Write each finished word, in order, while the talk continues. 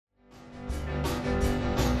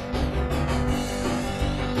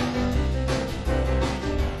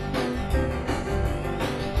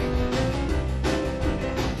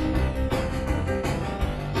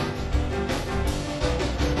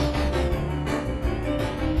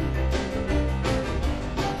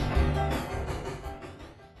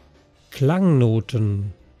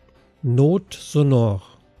Klangnoten, Note sonore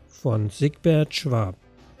von Sigbert Schwab.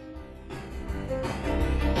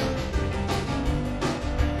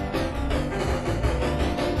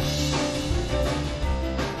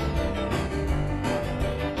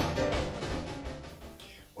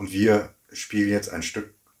 Und wir spielen jetzt ein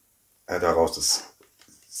Stück daraus, das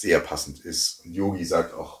sehr passend ist. Und Yogi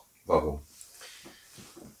sagt auch, warum.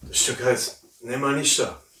 Das Stück heißt Nimmer nicht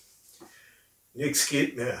da. Nix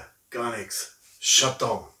geht mehr, gar nichts. Shut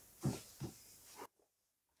down.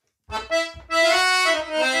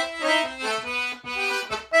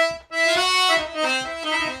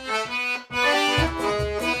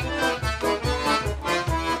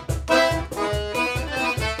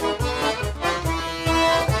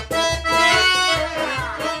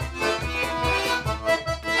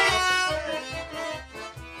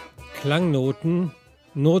 Klangnoten,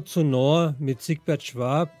 Note sonore mit Sigbert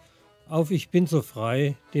Schwab auf Ich bin so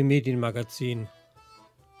frei, dem Medienmagazin.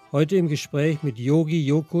 Heute im Gespräch mit Yogi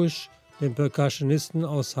Jockusch, dem Percussionisten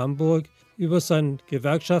aus Hamburg, über sein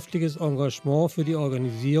gewerkschaftliches Engagement für die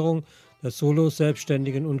Organisierung der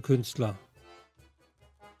Solo-Selbstständigen und Künstler.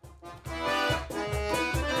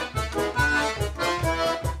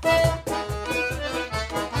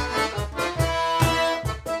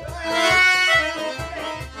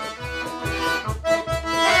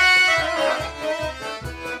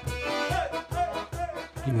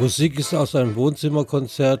 Die Musik ist aus einem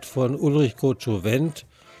Wohnzimmerkonzert von Ulrich Kocho-Wendt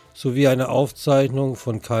sowie eine Aufzeichnung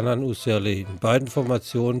von Kanan Userli. In beiden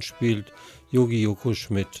Formationen spielt Yogi Jockusch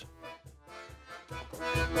mit.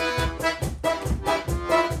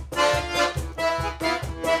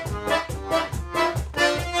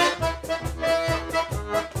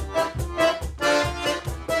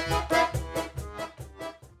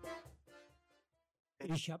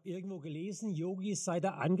 Ich habe irgendwo gelesen, Yogi sei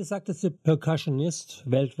der angesagteste Percussionist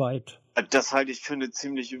weltweit. Das halte ich für eine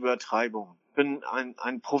ziemliche Übertreibung. Ich bin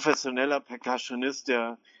ein professioneller Percussionist,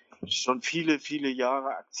 der schon viele, viele Jahre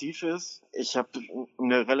aktiv ist. Ich habe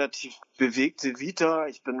eine relativ bewegte Vita.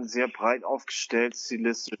 Ich bin sehr breit aufgestellt,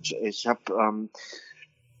 stilistisch. Ich habe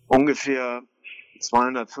ungefähr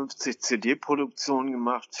 250 CD-Produktionen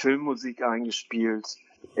gemacht, Filmmusik eingespielt.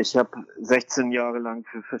 Ich habe 16 Jahre lang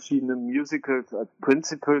für verschiedene Musicals als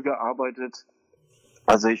Principal gearbeitet.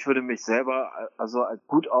 Also ich würde mich selber als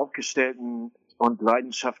gut aufgestellten und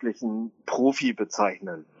leidenschaftlichen Profi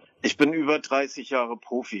bezeichnen. Ich bin über 30 Jahre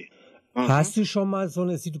Profi. Hast du schon mal so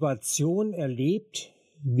eine Situation erlebt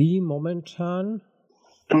wie momentan?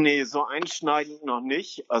 Nee, so einschneidend noch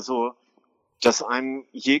nicht. Also, dass einem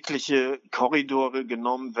jegliche Korridore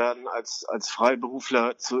genommen werden, als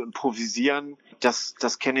Freiberufler zu improvisieren, das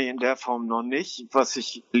kenne ich in der Form noch nicht. Was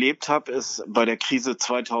ich erlebt habe, ist bei der Krise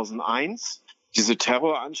 2001. Diese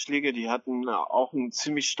Terroranschläge, die hatten auch einen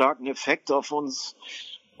ziemlich starken Effekt auf uns.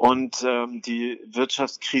 Und die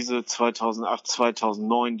Wirtschaftskrise 2008,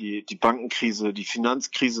 2009, die Bankenkrise, die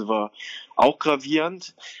Finanzkrise war auch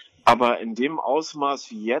gravierend. Aber in dem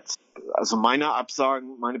Ausmaß wie jetzt, also meine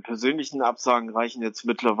persönlichen Absagen reichen jetzt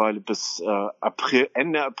mittlerweile bis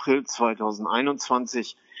Ende April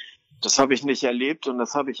 2021. Das habe ich nicht erlebt und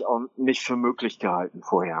das habe ich auch nicht für möglich gehalten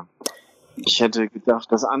vorher. Ich hätte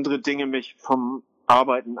gedacht, dass andere Dinge mich vom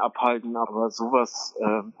Arbeiten abhalten, aber sowas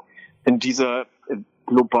in dieser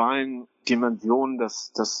globalen Dimension,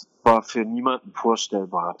 das war für niemanden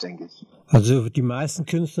vorstellbar, denke ich. Also die meisten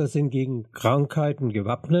Künstler sind gegen Krankheiten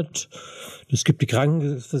gewappnet. Es gibt die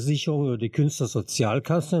Krankenversicherung oder die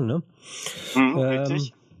Künstlersozialkasse. Ne?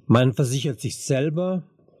 Richtig. Man versichert sich selber,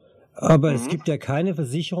 aber es gibt ja keine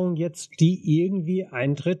Versicherung jetzt, die irgendwie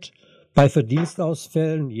eintritt bei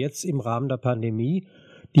Verdienstausfällen jetzt im Rahmen der Pandemie,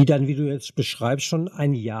 die dann, wie du jetzt beschreibst, schon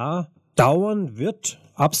ein Jahr dauern wird,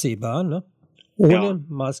 absehbar, ne? Ohne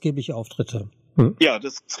maßgebliche Auftritte. Ja,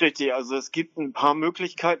 das ist richtig. Also es gibt ein paar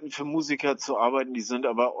Möglichkeiten für Musiker zu arbeiten, die sind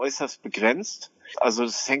aber äußerst begrenzt. Also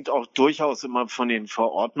das hängt auch durchaus immer von den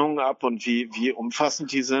Verordnungen ab und wie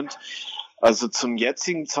umfassend die sind. Also zum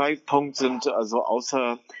jetzigen Zeitpunkt sind also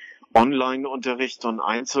außer Online-Unterricht und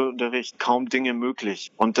Einzelunterricht kaum Dinge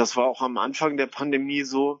möglich. Und das war auch am Anfang der Pandemie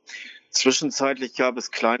so. Zwischenzeitlich gab es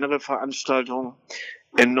kleinere Veranstaltungen,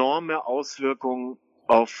 enorme Auswirkungen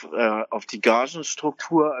auf die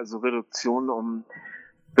Gagenstruktur, also Reduktion um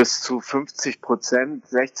bis zu 50%,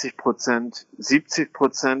 60%,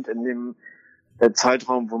 70% in dem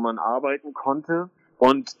Zeitraum, wo man arbeiten konnte.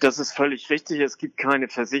 Und das ist völlig richtig. Es gibt keine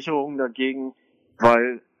Versicherung dagegen,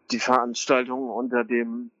 weil die Veranstaltungen unter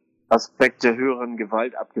dem Aspekt der höheren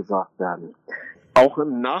Gewalt abgesagt werden. Auch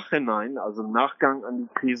im Nachhinein, also im Nachgang an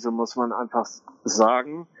die Krise, muss man einfach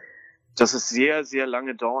sagen, dass es sehr, sehr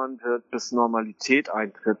lange dauern wird, bis Normalität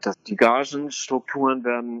eintritt. Dass die Gagenstrukturen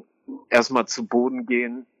werden erstmal zu Boden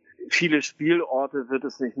gehen. Viele Spielorte wird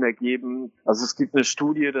es nicht mehr geben. Also es gibt eine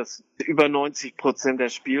Studie, dass über 90% der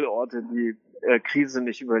Spielorte die Krise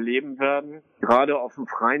nicht überleben werden. Gerade auf dem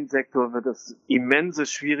freien Sektor wird es immense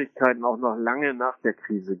Schwierigkeiten auch noch lange nach der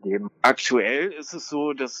Krise geben. Aktuell ist es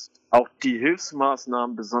so, dass auch die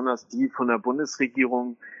Hilfsmaßnahmen, besonders die von der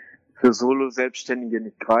Bundesregierung, für Solo-Selbstständige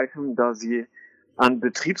nicht greifen, da sie an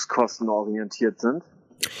Betriebskosten orientiert sind.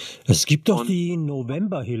 Es gibt doch die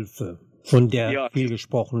Novemberhilfe, von der viel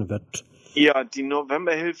gesprochen wird. Ja, die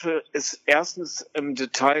Novemberhilfe ist erstens im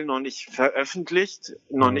Detail noch nicht veröffentlicht,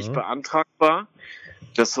 noch nicht beantragbar.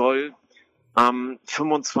 Das soll am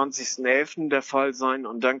 25.11. der Fall sein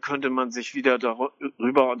und dann könnte man sich wieder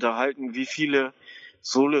darüber unterhalten, wie viele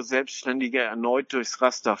Solo-Selbstständige erneut durchs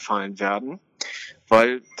Raster fallen werden,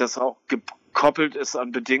 weil das auch gekoppelt ist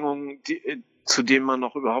an Bedingungen, zu denen man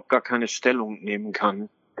noch überhaupt gar keine Stellung nehmen kann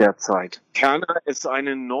derzeit. Ferner ist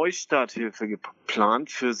eine Neustarthilfe geplant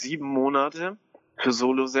für 7 Monate für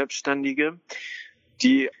Solo-Selbstständige,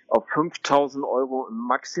 die auf 5.000 € im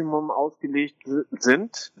Maximum ausgelegt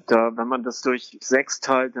sind. Wenn man das durch 6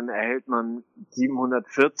 teilt, dann erhält man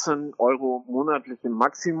 714 € monatlich im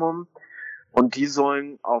Maximum. Und die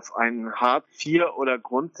sollen auf einen Hartz IV oder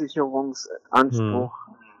Grundsicherungsanspruch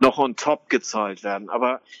noch on top gezahlt werden.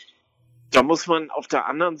 Aber da muss man auf der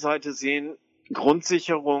anderen Seite sehen,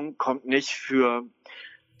 Grundsicherung kommt nicht für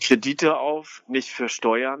Kredite auf, nicht für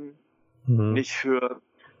Steuern, nicht für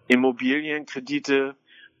Immobilienkredite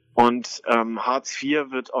und Hartz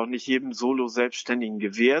IV wird auch nicht jedem Solo-Selbstständigen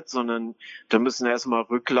gewährt, sondern da müssen erstmal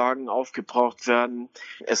Rücklagen aufgebraucht werden.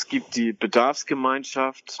 Es gibt die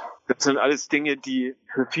Bedarfsgemeinschaft. Das sind alles Dinge, die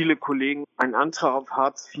für viele Kollegen einen Antrag auf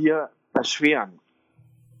Hartz IV erschweren.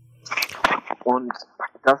 Und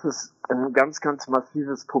das ist ein ganz, ganz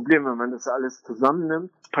massives Problem, wenn man das alles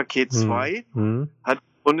zusammennimmt. Paket 2 hat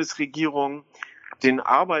die Bundesregierung den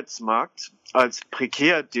Arbeitsmarkt als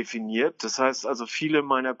prekär definiert. Das heißt also, viele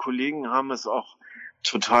meiner Kollegen haben es auch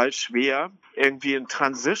total schwer, irgendwie in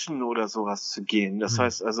Transition oder sowas zu gehen. Das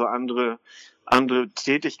heißt also, andere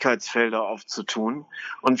Tätigkeitsfelder aufzutun.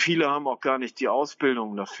 Und viele haben auch gar nicht die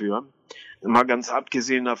Ausbildung dafür. Mal ganz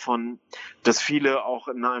abgesehen davon, dass viele auch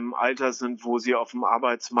in einem Alter sind, wo sie auf dem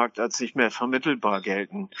Arbeitsmarkt als nicht mehr vermittelbar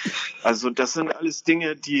gelten. Also das sind alles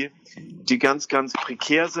Dinge, die ganz, ganz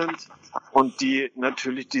prekär sind und die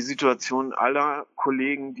natürlich die Situation aller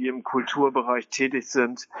Kollegen, die im Kulturbereich tätig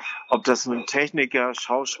sind, ob das nun Techniker,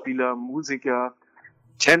 Schauspieler, Musiker,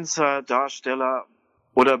 Tänzer, Darsteller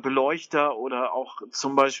oder Beleuchter oder auch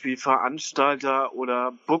zum Beispiel Veranstalter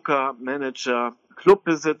oder Booker, Manager,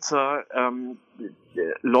 Clubbesitzer,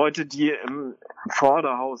 Leute, die im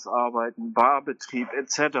Vorderhaus arbeiten, Barbetrieb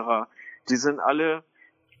etc., die sind alle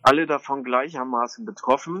davon gleichermaßen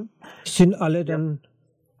betroffen. Sind alle dann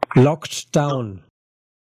locked down?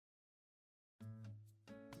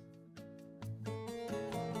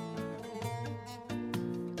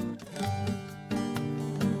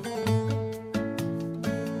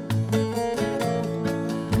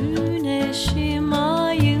 Güneşim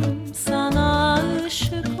ayım sana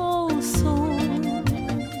ışık olsun,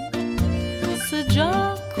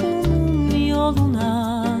 sıcak kumum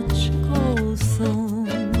yoluna açık olsun.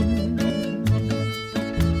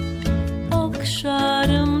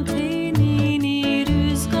 Okşarım tenini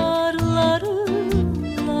rüzgarlarla,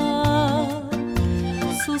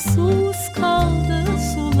 susuz kaldı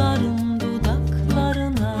sularım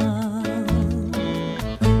dudaklarına.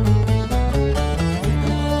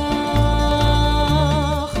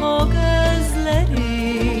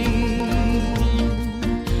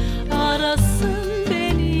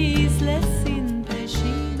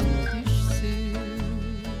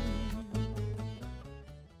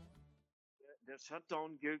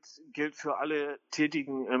 Shutdown gilt für alle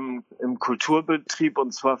Tätigen im Kulturbetrieb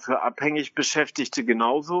und zwar für abhängig Beschäftigte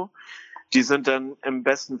genauso. Die sind dann im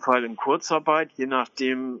besten Fall in Kurzarbeit, je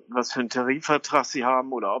nachdem, was für einen Tarifvertrag sie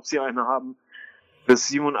haben oder ob sie einen haben, bis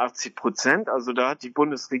 87%. Also da hat die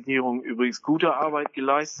Bundesregierung übrigens gute Arbeit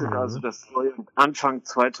geleistet. Also das soll Anfang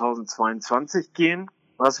 2022 gehen.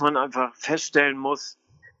 Was man einfach feststellen muss,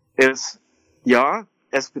 ist, ja,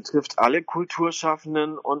 es betrifft alle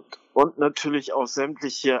Kulturschaffenden und natürlich auch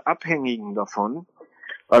sämtliche Abhängigen davon.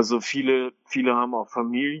 Also viele haben auch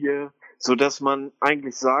Familie, so dass man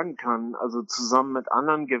eigentlich sagen kann, also zusammen mit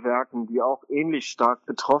anderen Gewerken, die auch ähnlich stark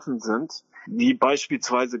betroffen sind, wie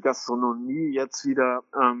beispielsweise Gastronomie jetzt wieder,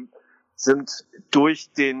 sind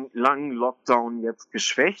durch den langen Lockdown jetzt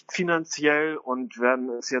geschwächt finanziell und werden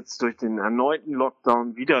es jetzt durch den erneuten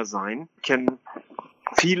Lockdown wieder sein. Ich kenne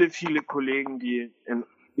viele Kollegen, die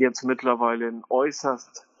jetzt mittlerweile in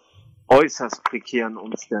äußerst prekären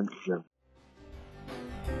Umständen sind.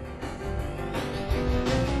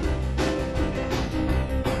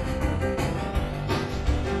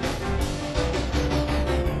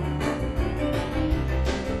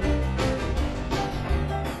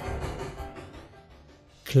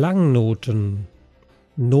 Klangnoten,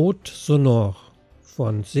 Note sonore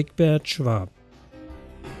von Sigbert Schwab.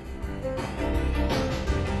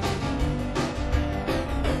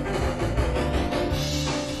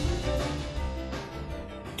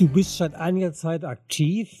 Du bist seit einiger Zeit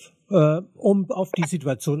aktiv, um auf die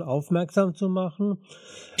Situation aufmerksam zu machen.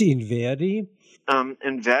 In Verdi.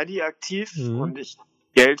 In Verdi aktiv und ich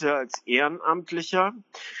gelte als Ehrenamtlicher.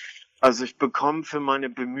 Also ich bekomme für meine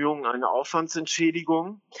Bemühungen eine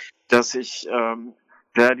Aufwandsentschädigung, dass ich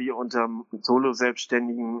Verdi unter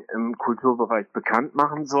Solo-Selbstständigen im Kulturbereich bekannt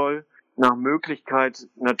machen soll. Nach Möglichkeit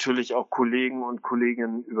natürlich auch Kollegen und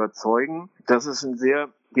Kolleginnen überzeugen. Das ist ein sehr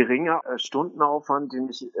geringer Stundenaufwand, den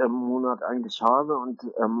ich im Monat eigentlich habe und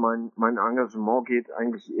mein Engagement geht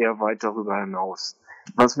eigentlich eher weit darüber hinaus.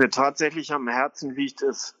 Was mir tatsächlich am Herzen liegt,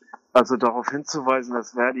 ist also darauf hinzuweisen,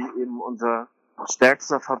 dass Verdi eben unser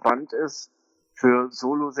stärkster Verband ist, für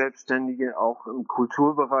Solo-Selbstständige auch im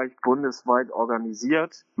Kulturbereich bundesweit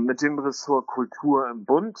organisiert, mit dem Ressort Kultur im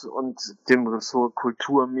Bund und dem Ressort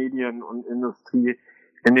Kultur, Medien und Industrie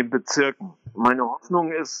in den Bezirken. Meine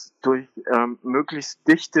Hoffnung ist, durch möglichst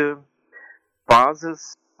dichte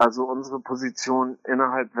Basis, also unsere Position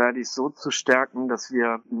innerhalb Verdis so zu stärken, dass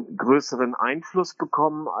wir einen größeren Einfluss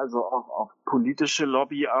bekommen, also auch auf politische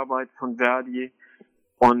Lobbyarbeit von Verdi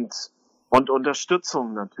und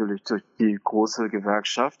Unterstützung natürlich durch die große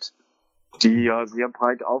Gewerkschaft, die ja sehr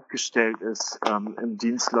breit aufgestellt ist im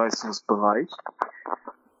Dienstleistungsbereich.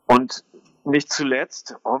 Und nicht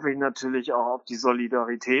zuletzt hoffe ich natürlich auch auf die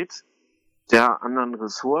Solidarität der anderen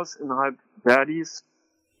Ressorts innerhalb Verdis.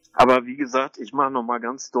 Aber wie gesagt, ich mache nochmal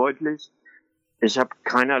ganz deutlich, ich habe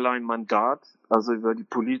keinerlei Mandat, also über die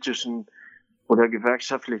politischen oder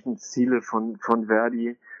gewerkschaftlichen Ziele von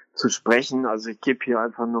Verdi zu sprechen. Also ich gebe hier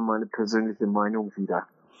einfach nur meine persönliche Meinung wieder.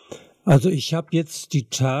 Also ich habe jetzt die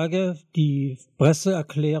Tage die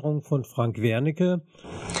Presseerklärung von Frank Wernicke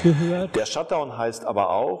gehört. Der Shutdown heißt aber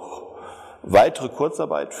auch weitere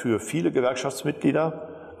Kurzarbeit für viele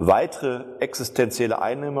Gewerkschaftsmitglieder, weitere existenzielle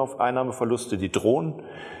Einnahmeverluste, die drohen,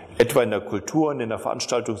 etwa in der Kultur, in der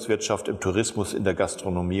Veranstaltungswirtschaft, im Tourismus, in der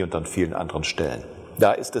Gastronomie und an vielen anderen Stellen.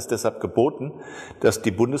 Da ist es deshalb geboten, dass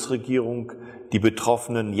die Bundesregierung die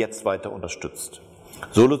Betroffenen jetzt weiter unterstützt.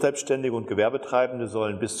 Solo-Selbstständige und Gewerbetreibende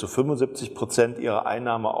sollen bis zu 75% ihrer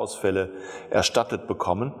Einnahmeausfälle erstattet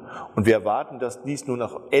bekommen. Und wir erwarten, dass dies nun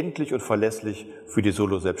auch endlich und verlässlich für die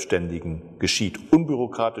Solo-Selbstständigen geschieht.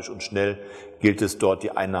 Unbürokratisch und schnell gilt es dort,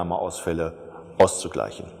 die Einnahmeausfälle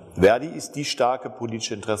auszugleichen. Verdi ist die starke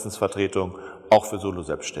politische Interessensvertretung auch für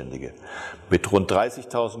Solo-Selbstständige. Mit rund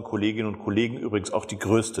 30.000 Kolleginnen und Kollegen übrigens auch die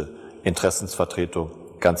größte Interessensvertretung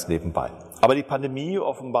ganz nebenbei. Aber die Pandemie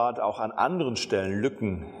offenbart auch an anderen Stellen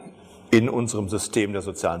Lücken in unserem System der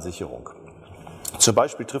sozialen Sicherung. Zum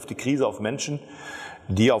Beispiel trifft die Krise auf Menschen,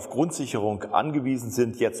 die auf Grundsicherung angewiesen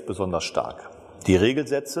sind, jetzt besonders stark. Die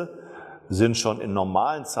Regelsätze sind schon in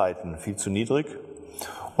normalen Zeiten viel zu niedrig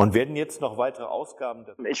und werden jetzt noch weitere Ausgaben.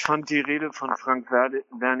 Ich fand die Rede von Frank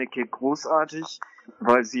Wernicke großartig,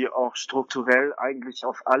 weil sie auch strukturell eigentlich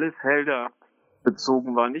auf alle Felder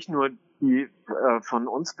bezogen war. Nicht nur die von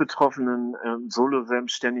uns betroffenen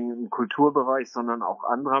Solo-Selbstständigen im Kulturbereich, sondern auch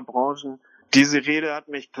anderer Branchen. Diese Rede hat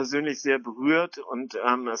mich persönlich sehr berührt und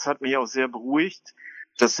es hat mich auch sehr beruhigt,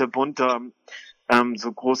 dass der Bund da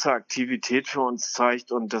so große Aktivität für uns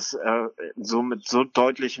zeigt und dass so mit so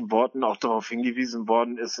deutlichen Worten auch darauf hingewiesen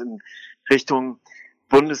worden ist in Richtung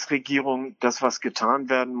Bundesregierung, dass was getan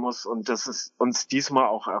werden muss und dass es uns diesmal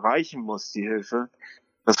auch erreichen muss, die Hilfe.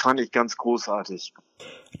 Das fand ich ganz großartig.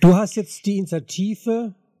 Du hast jetzt die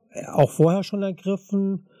Initiative auch vorher schon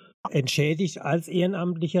ergriffen, entschädigt als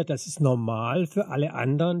Ehrenamtlicher. Das ist normal für alle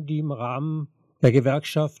anderen, die im Rahmen der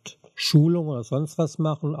Gewerkschaft Schulung oder sonst was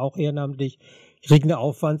machen, auch ehrenamtlich, kriegen eine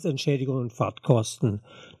Aufwandsentschädigung und Fahrtkosten.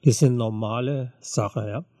 Das ist eine normale Sache,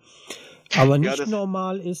 ja. Aber nicht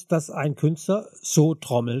normal ist, dass ein Künstler so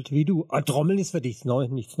trommelt wie du. Trommeln ist für dich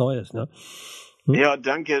nichts Neues, ne? Ja,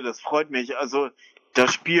 danke, das freut mich. Also da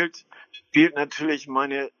spielt natürlich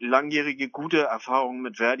meine langjährige gute Erfahrung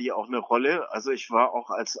mit Verdi auch eine Rolle. Also ich war auch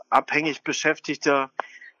als abhängig Beschäftigter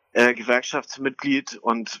Gewerkschaftsmitglied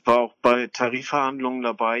und war auch bei Tarifverhandlungen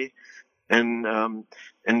dabei in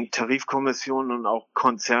Tarifkommissionen und auch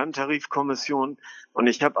Konzerntarifkommissionen. Und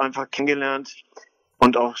ich habe einfach kennengelernt,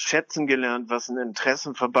 und auch schätzen gelernt, was ein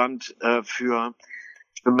Interessenverband für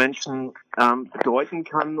Menschen bedeuten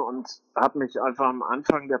kann, und habe mich einfach am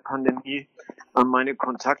Anfang der Pandemie an meine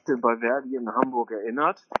Kontakte bei ver.di in Hamburg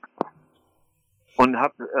erinnert und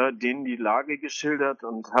habe denen die Lage geschildert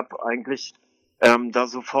und habe eigentlich da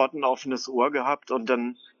sofort ein offenes Ohr gehabt, und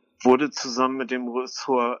dann wurde zusammen mit dem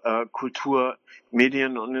Ressort Kultur,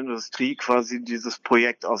 Medien und Industrie quasi dieses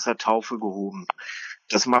Projekt aus der Taufe gehoben.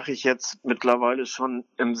 Das mache ich jetzt mittlerweile schon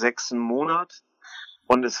im 6. Monat.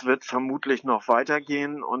 Und es wird vermutlich noch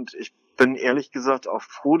weitergehen, und ich bin ehrlich gesagt auch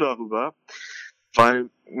froh darüber, weil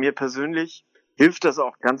mir persönlich hilft das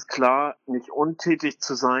auch ganz klar, nicht untätig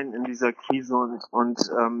zu sein in dieser Krise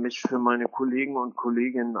und mich für meine Kollegen und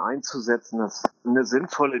Kolleginnen einzusetzen. Das ist eine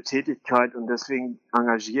sinnvolle Tätigkeit, und deswegen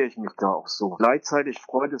engagiere ich mich da auch so. Gleichzeitig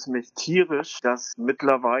freut es mich tierisch, dass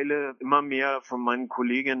mittlerweile immer mehr von meinen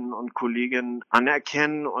Kolleginnen und Kollegen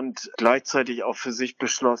anerkennen und gleichzeitig auch für sich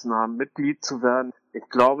beschlossen haben, Mitglied zu werden. Ich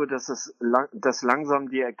glaube, dass langsam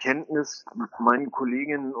die Erkenntnis meinen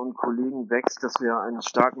Kolleginnen und Kollegen wächst, dass wir einen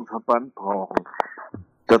starken Verband brauchen.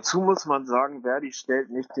 Dazu muss man sagen, ver.di stellt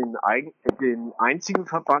nicht den einzigen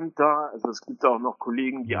Verband dar. Also es gibt auch noch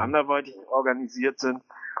Kollegen, die anderweitig organisiert sind.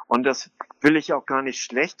 Und das will ich auch gar nicht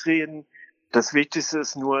schlecht reden. Das Wichtigste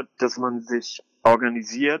ist nur, dass man sich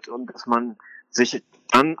organisiert und dass man sich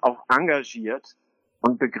dann auch engagiert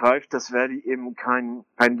und begreift, dass ver.di eben kein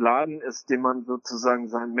Laden ist, dem man sozusagen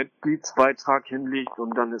seinen Mitgliedsbeitrag hinlegt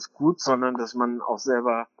und dann ist gut, sondern dass man auch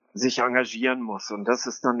selber sich engagieren muss. Und das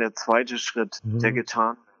ist dann der zweite Schritt, der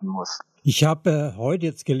getan werden muss. Ich habe heute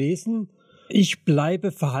jetzt gelesen, ich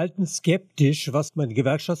bleibe verhaltensskeptisch, was meine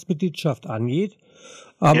Gewerkschaftsmitgliedschaft angeht.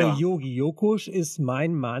 Aber Ja. Yogi Jockusch ist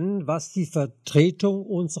mein Mann, was die Vertretung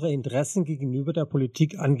unserer Interessen gegenüber der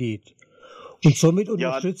Politik angeht. Und somit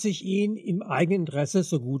unterstütze ich ihn im eigenen Interesse,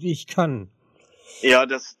 so gut ich kann. Ja,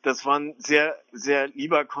 das war ein sehr, sehr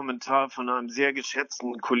lieber Kommentar von einem sehr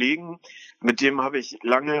geschätzten Kollegen. Mit dem habe ich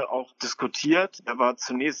lange auch diskutiert. Er war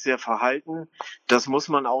zunächst sehr verhalten. Das muss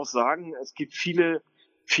man auch sagen. Es gibt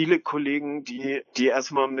viele Kollegen, die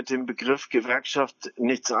erstmal mit dem Begriff Gewerkschaft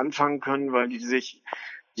nichts anfangen können, weil die sich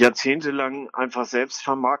jahrzehntelang einfach selbst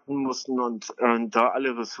vermarkten mussten und da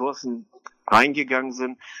alle Ressourcen reingegangen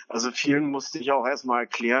sind. Also vielen musste ich auch erstmal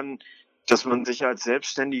erklären, dass man sich als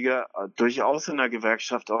Selbstständiger durchaus in der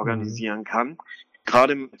Gewerkschaft organisieren kann.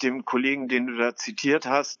 Gerade mit dem Kollegen, den du da zitiert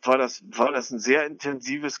hast, war das ein sehr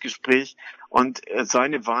intensives Gespräch, und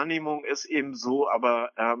seine Wahrnehmung ist eben so,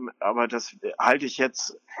 aber das halte ich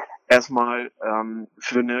jetzt erstmal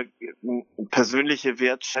für eine persönliche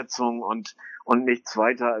Wertschätzung und nichts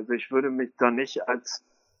weiter. Also ich würde mich da nicht als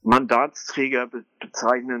Mandatsträger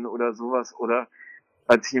bezeichnen oder sowas oder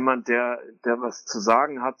als jemand, der was zu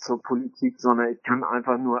sagen hat zur Politik, sondern ich kann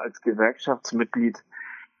einfach nur als Gewerkschaftsmitglied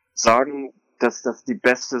sagen, dass das die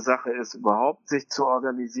beste Sache ist, überhaupt sich zu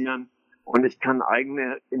organisieren. Und ich kann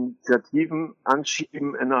eigene Initiativen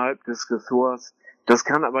anschieben innerhalb des Ressorts. Das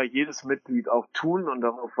kann aber jedes Mitglied auch tun, und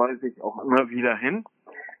darauf weise ich auch immer wieder hin.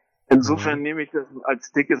 Insofern nehme ich das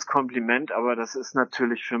als dickes Kompliment, aber das ist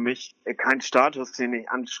natürlich für mich kein Status, den ich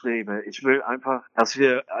anstrebe. Ich will einfach, dass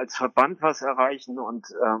wir als Verband was erreichen,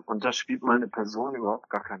 und das spielt meine Person überhaupt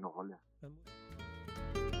gar keine Rolle.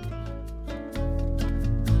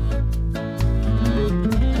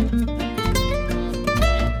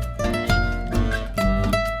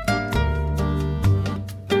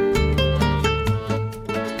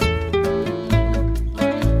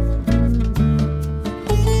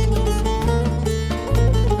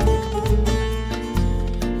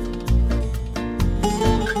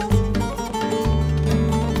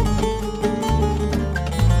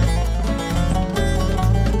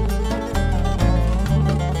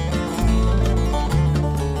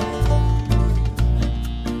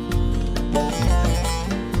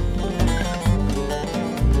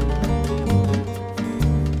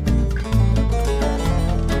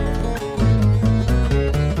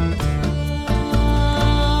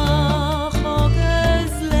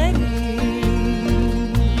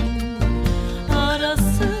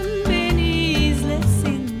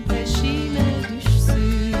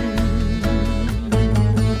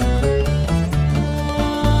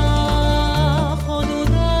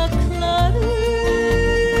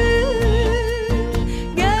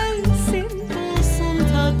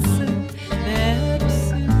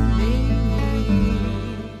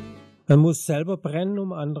 Man muss selber brennen,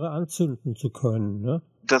 um andere anzünden zu können, ne?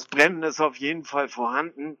 Das Brennen ist auf jeden Fall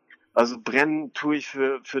vorhanden. Also brennen tue ich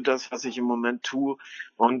für das, was ich im Moment tue.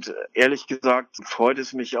 Und ehrlich gesagt freut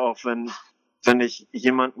es mich auch, wenn ich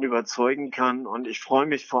jemanden überzeugen kann. Und ich freue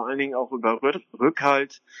mich vor allen Dingen auch über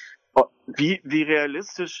Rückhalt. Wie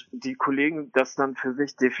realistisch die Kollegen das dann für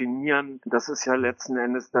sich definieren, das ist ja letzten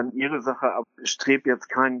Endes dann ihre Sache. Aber ich strebe jetzt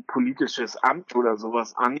kein politisches Amt oder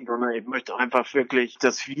sowas an, sondern ich möchte einfach wirklich,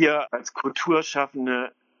 dass wir als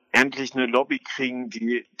Kulturschaffende endlich eine Lobby kriegen,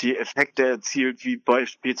 die Effekte erzielt, wie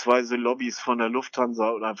beispielsweise Lobbys von der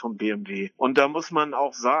Lufthansa oder vom BMW. Und da muss man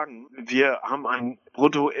auch sagen, wir haben ein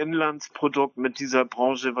Bruttoinlandsprodukt mit dieser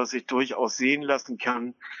Branche, was sich durchaus sehen lassen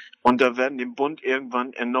kann. Und da werden dem Bund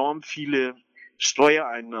irgendwann enorm viele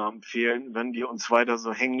Steuereinnahmen fehlen, wenn die uns weiter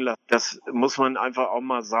so hängen lassen. Das muss man einfach auch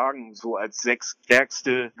mal sagen, so als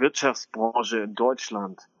sechststärkste Wirtschaftsbranche in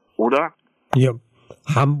Deutschland, oder? Ja.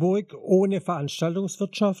 Hamburg ohne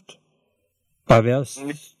Veranstaltungswirtschaft, da wäre es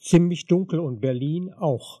ziemlich dunkel, und Berlin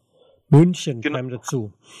auch. München käme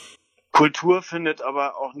dazu. Kultur findet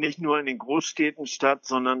aber auch nicht nur in den Großstädten statt,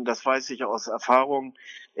 sondern das weiß ich aus Erfahrung.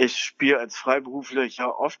 Ich spiele als Freiberufler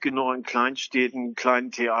oft genug in Kleinstädten,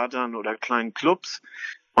 kleinen Theatern oder kleinen Clubs.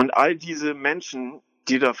 Und all diese Menschen,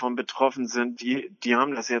 die davon betroffen sind, die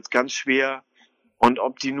haben das jetzt ganz schwer. Und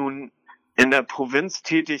ob die nun in der Provinz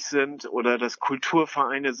tätig sind oder das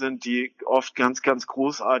Kulturvereine sind, die oft ganz, ganz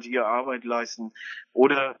großartige Arbeit leisten,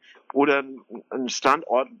 oder ein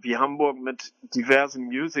Standort wie Hamburg mit diversen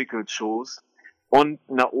Musical-Shows und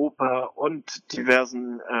einer Oper und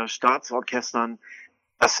diversen Staatsorchestern,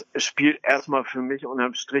 das spielt erstmal für mich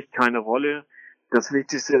unterm Strich keine Rolle. Das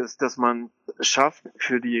Wichtigste ist, dass man schafft,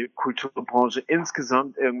 für die Kulturbranche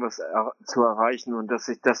insgesamt irgendwas zu erreichen und dass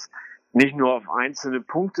sich das nicht nur auf einzelne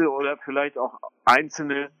Punkte oder vielleicht auch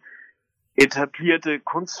einzelne etablierte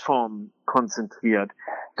Kunstformen konzentriert.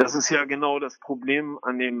 Das ist ja genau das Problem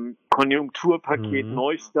an dem Konjunkturpaket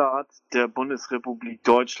Neustart der Bundesrepublik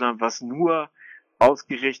Deutschland, was nur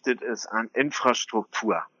ausgerichtet ist an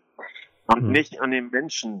Infrastruktur und nicht an den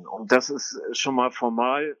Menschen. Und das ist schon mal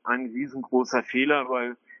formal ein riesengroßer Fehler,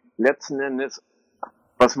 weil letzten Endes,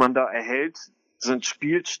 was man da erhält, sind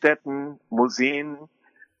Spielstätten, Museen,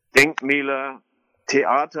 Denkmäler,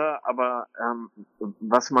 Theater, aber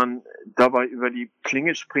was man dabei über die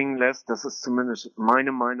Klinge springen lässt, das ist zumindest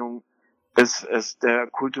meine Meinung, ist der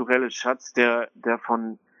kulturelle Schatz, der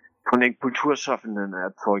von den Kulturschaffenden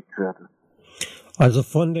erzeugt wird. Also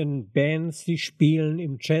von den Bands, die spielen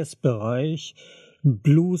im Jazzbereich, im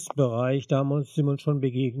Bluesbereich, da sind wir uns schon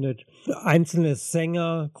begegnet. Einzelne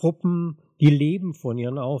Sängergruppen, die leben von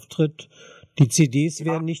ihrem Auftritt. Die CDs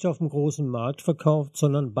werden nicht auf dem großen Markt verkauft,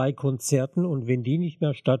 sondern bei Konzerten. Und wenn die nicht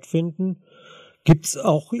mehr stattfinden, gibt es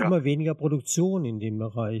auch immer weniger Produktion in dem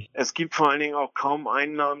Bereich. Es gibt vor allen Dingen auch kaum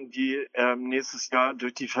Einnahmen, die nächstes Jahr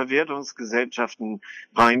durch die Verwertungsgesellschaften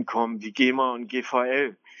reinkommen, wie GEMA und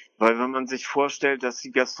GVL. Weil wenn man sich vorstellt, dass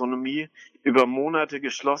die Gastronomie über Monate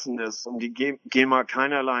geschlossen ist und die GEMA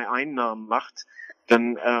keinerlei Einnahmen macht,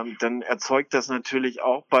 dann erzeugt das natürlich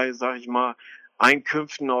auch bei, sag ich mal,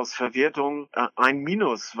 Einkünften aus Verwertung ein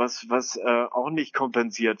Minus, was auch nicht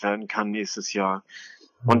kompensiert werden kann nächstes Jahr.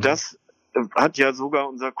 Und das hat ja sogar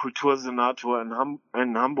unser Kultursenator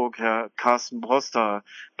in Hamburg, Herr Carsten Broster,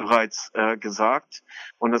 bereits gesagt.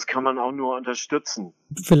 Und das kann man auch nur unterstützen.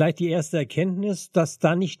 Vielleicht die erste Erkenntnis, dass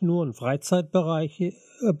da nicht nur ein Freizeitbereich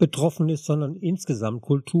betroffen ist, sondern insgesamt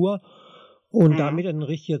Kultur. Und damit ein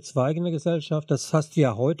richtiger Zweig in der Gesellschaft. Das hast du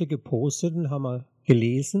ja heute gepostet und haben wir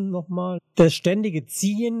gelesen nochmal. Das ständige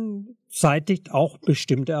Ziehen zeitigt auch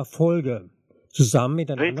bestimmte Erfolge, zusammen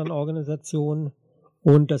mit einer anderen Organisation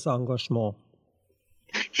und das Engagement.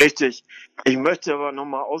 Richtig. Ich möchte aber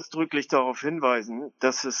nochmal ausdrücklich darauf hinweisen,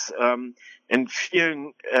 dass es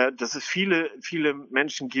viele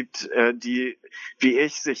Menschen gibt, die wie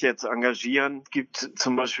ich sich jetzt engagieren. Es gibt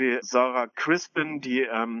zum Beispiel Sarah Crispin, die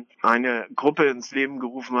eine Gruppe ins Leben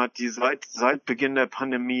gerufen hat, die seit Beginn der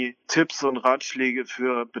Pandemie Tipps und Ratschläge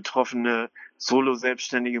für betroffene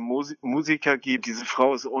Solo-selbstständige Musiker gibt. Diese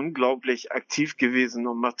Frau ist unglaublich aktiv gewesen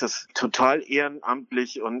und macht das total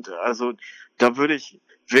ehrenamtlich, und also da würde ich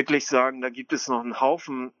wirklich sagen, da gibt es noch einen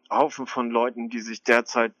Haufen von Leuten, die sich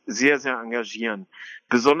derzeit sehr, sehr engagieren.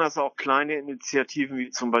 Besonders auch kleine Initiativen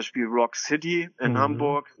wie zum Beispiel Rock City in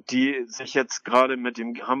Hamburg, die sich jetzt gerade mit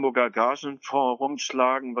dem Hamburger Gagenfonds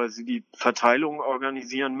rumschlagen, weil sie die Verteilung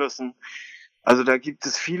organisieren müssen. Also da gibt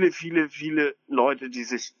es viele, viele, viele Leute, die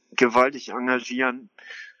sich gewaltig engagieren.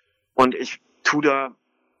 Und ich tue da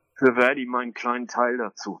für ver.di meinen kleinen Teil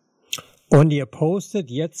dazu. Und ihr postet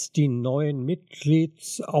jetzt die neuen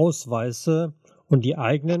Mitgliedsausweise und die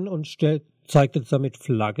eigenen und zeigt jetzt damit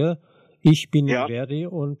Flagge. Ich bin ver.di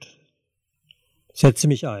und setze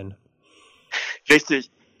mich ein. Richtig.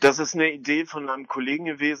 Das ist eine Idee von einem Kollegen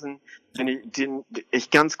gewesen, den ich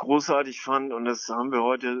ganz großartig fand, und das haben wir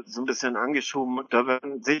heute so ein bisschen angeschoben. Da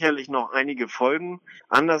werden sicherlich noch einige folgen.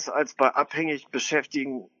 Anders als bei abhängig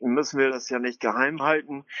Beschäftigten müssen wir das ja nicht geheim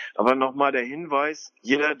halten. Aber nochmal der Hinweis,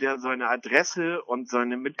 jeder, der seine Adresse und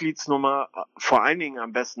seine Mitgliedsnummer, vor allen Dingen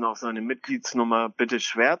am besten auch seine Mitgliedsnummer, bitte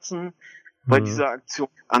schwärzen bei dieser Aktion.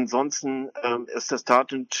 Ansonsten ist das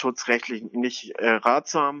datenschutzrechtlich nicht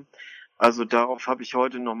ratsam. Also darauf habe ich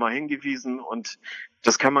heute nochmal hingewiesen, und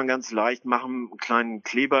das kann man ganz leicht machen, einen kleinen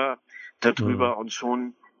Kleber darüber, und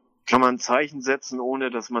schon kann man ein Zeichen setzen,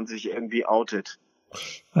 ohne dass man sich irgendwie outet.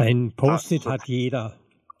 Ein Post-it hat jeder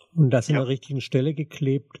und das in der richtigen Stelle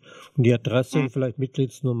geklebt und die Adresse und vielleicht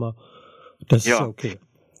Mitgliedsnummer. Das ist okay.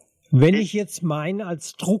 Wenn ich jetzt meinen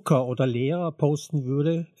als Drucker oder Lehrer posten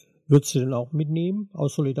würde, würdest du den auch mitnehmen,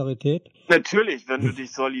 aus Solidarität? Natürlich, wenn du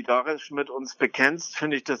dich solidarisch mit uns bekennst,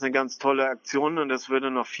 finde ich das eine ganz tolle Aktion, und das würde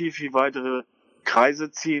noch viel, viel weitere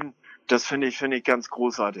Kreise ziehen. Das finde ich ganz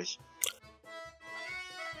großartig.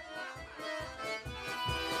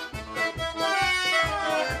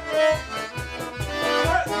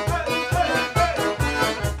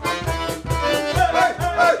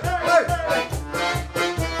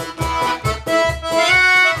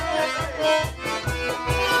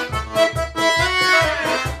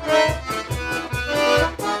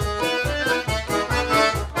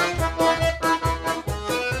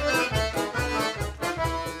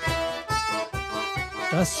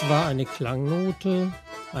 Das war eine Klangnote,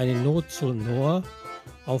 eine Note sonor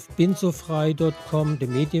auf binsofrei.com,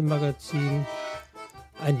 dem Medienmagazin.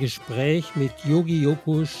 Ein Gespräch mit Yogi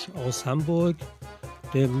Jockusch aus Hamburg,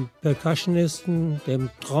 dem Percussionisten,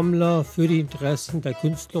 dem Trommler für die Interessen der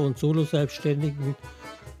Künstler und Solo-Selbstständigen,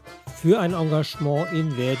 für ein Engagement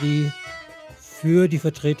in ver.di, für die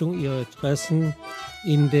Vertretung ihrer Interessen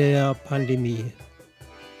in der Pandemie.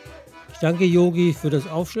 Ich danke Yogi für das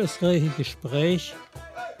aufschlussreiche Gespräch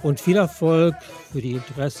und viel Erfolg für die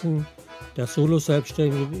Interessen der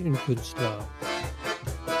Solo-Selbstständigen und Künstler.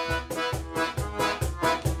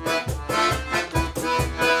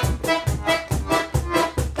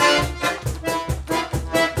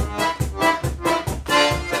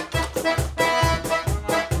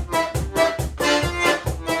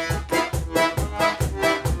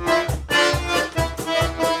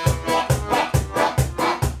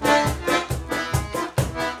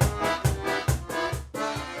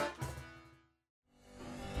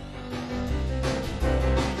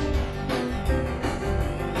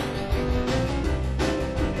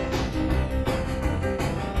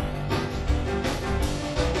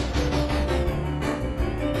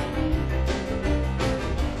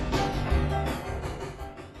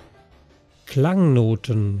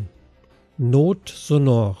 Klangnoten, Note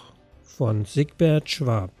sonor von Sigbert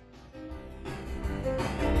Schwab.